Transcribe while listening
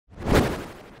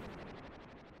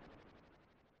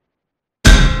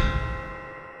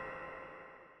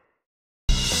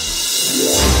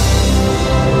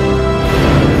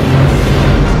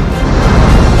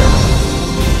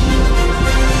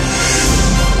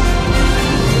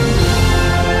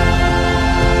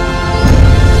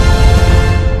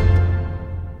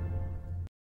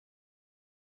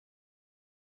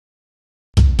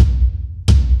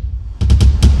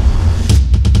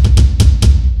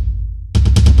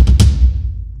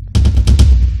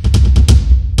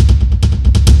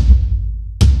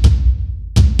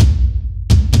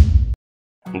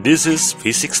This is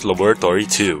Physics Laboratory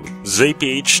 2,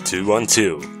 ZPH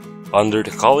 212, under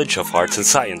the College of Arts and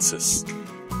Sciences.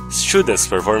 Students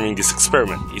performing this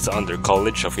experiment is under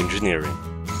College of Engineering,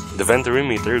 the Venturi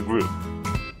meter group.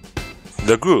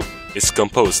 The group is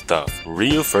composed of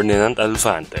Rio Ferdinand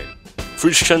Alfante,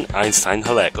 Christian Einstein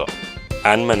Haleco,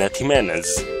 Anne Manette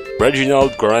Jimenez,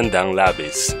 Reginald Corandang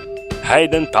Labis,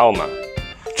 Hayden Palma,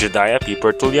 Jediah P.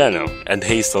 Pertuliano, and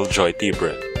Hazel Joy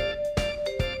Tibret.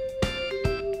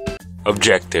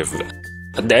 Objective: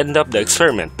 at the end of the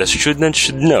experiment, the students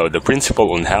should know the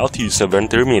principle on how to use a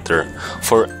Venturi meter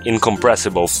for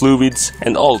incompressible fluids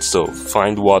and also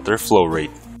find water flow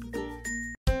rate.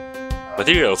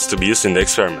 Materials to be used in the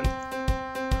experiment: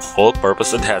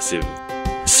 all-purpose adhesive,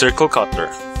 circle cutter,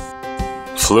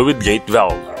 fluid gate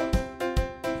valve,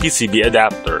 PCB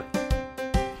adapter,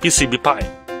 PCB pipe,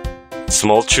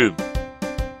 small tube,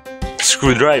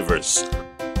 screwdrivers,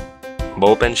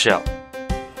 ballpen shell,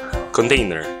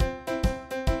 container,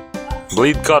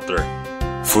 blade cutter,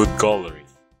 food coloring.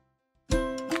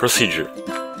 Procedure: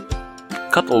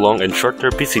 cut a long and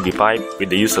shorter PCB pipe with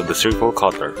the use of the circle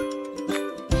cutter.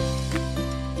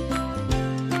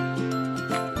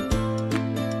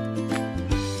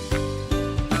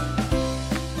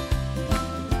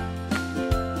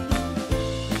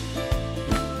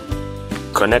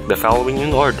 Connect the following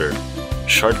in order: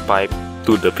 short pipe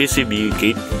to the PCB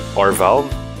gate or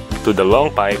valve, to the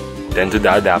long pipe, then to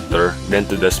the adapter, then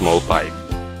to the small pipe.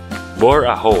 Bore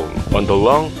a hole on the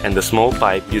long and the small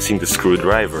pipe using the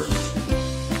screwdriver.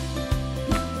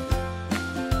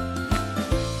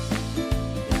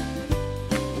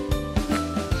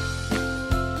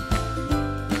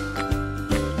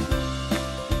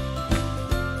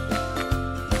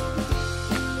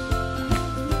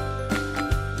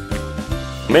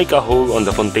 Make a hole on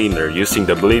the container using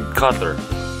the blade cutter.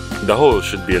 The hole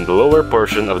should be in the lower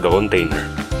portion of the container.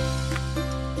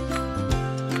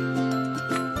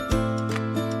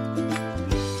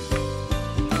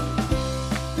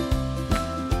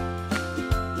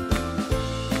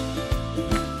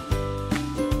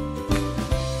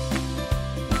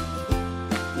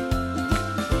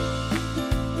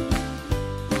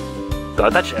 To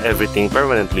attach everything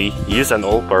permanently, use an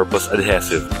all-purpose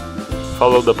adhesive.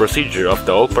 Follow the procedure of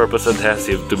the all-purpose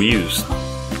adhesive to be used.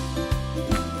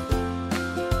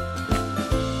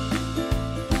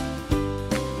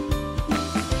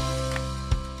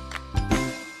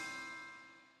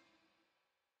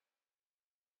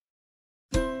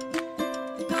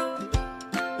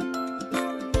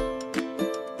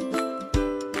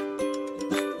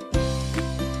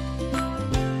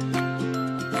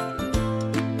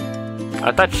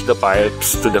 Attach the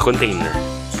pipes to the container.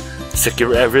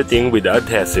 Secure everything with the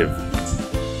adhesive.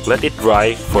 Let it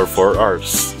dry for 4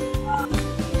 hours.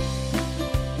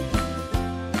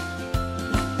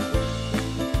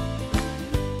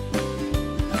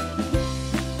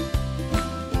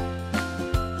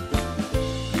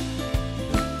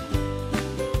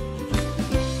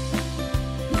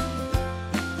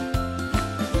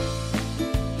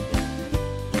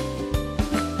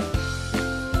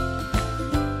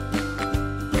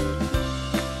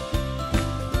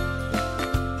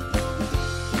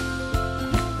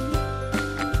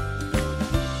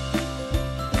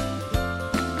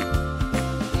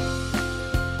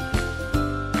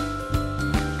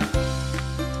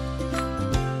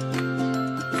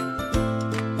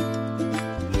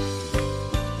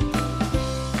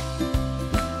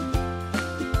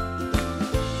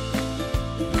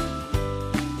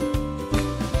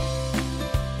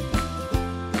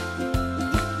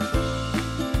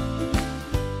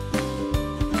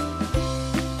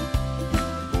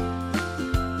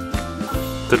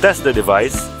 To test the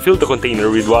device, fill the container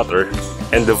with water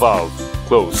and the valve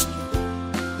closed.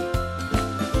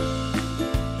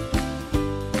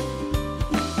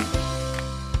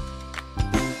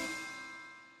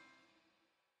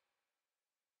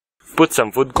 Put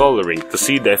some food coloring to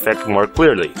see the effect more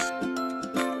clearly.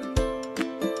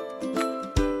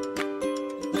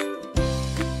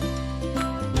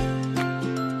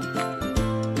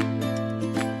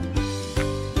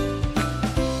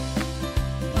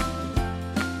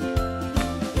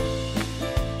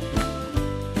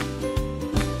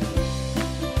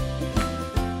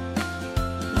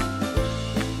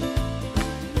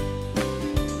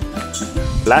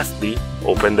 Lastly,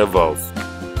 open the valve.